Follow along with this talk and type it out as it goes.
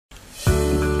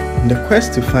The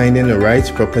quest to finding the right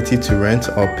property to rent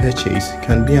or purchase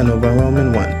can be an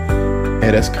overwhelming one.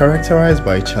 It is characterized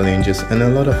by challenges and a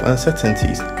lot of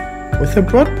uncertainties. With a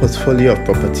broad portfolio of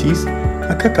properties,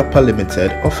 Akka Kappa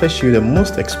Limited offers you the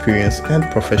most experienced and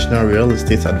professional real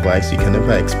estate advice you can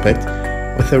ever expect,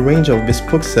 with a range of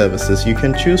bespoke services you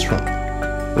can choose from.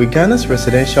 With Ghana's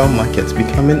residential market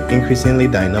becoming increasingly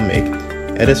dynamic,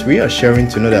 it is reassuring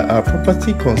to know that our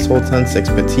property consultants'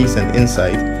 expertise and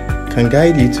insight can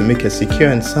guide you to make a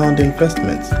secure and sound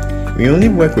investment. We only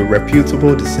work with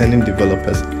reputable discerning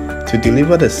developers to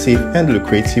deliver the safe and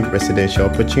lucrative residential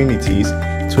opportunities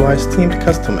to our esteemed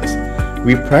customers.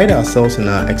 We pride ourselves in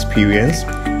our experience,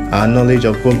 our knowledge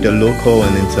of both the local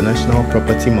and international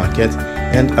property market,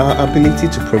 and our ability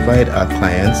to provide our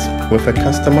clients with a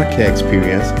customer care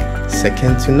experience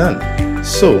second to none.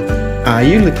 So, are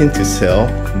you looking to sell,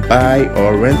 buy,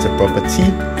 or rent a property?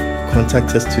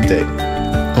 Contact us today,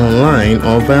 online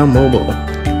or via mobile.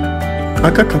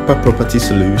 Akka Kappa Property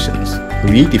Solutions,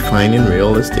 redefining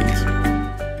real estate.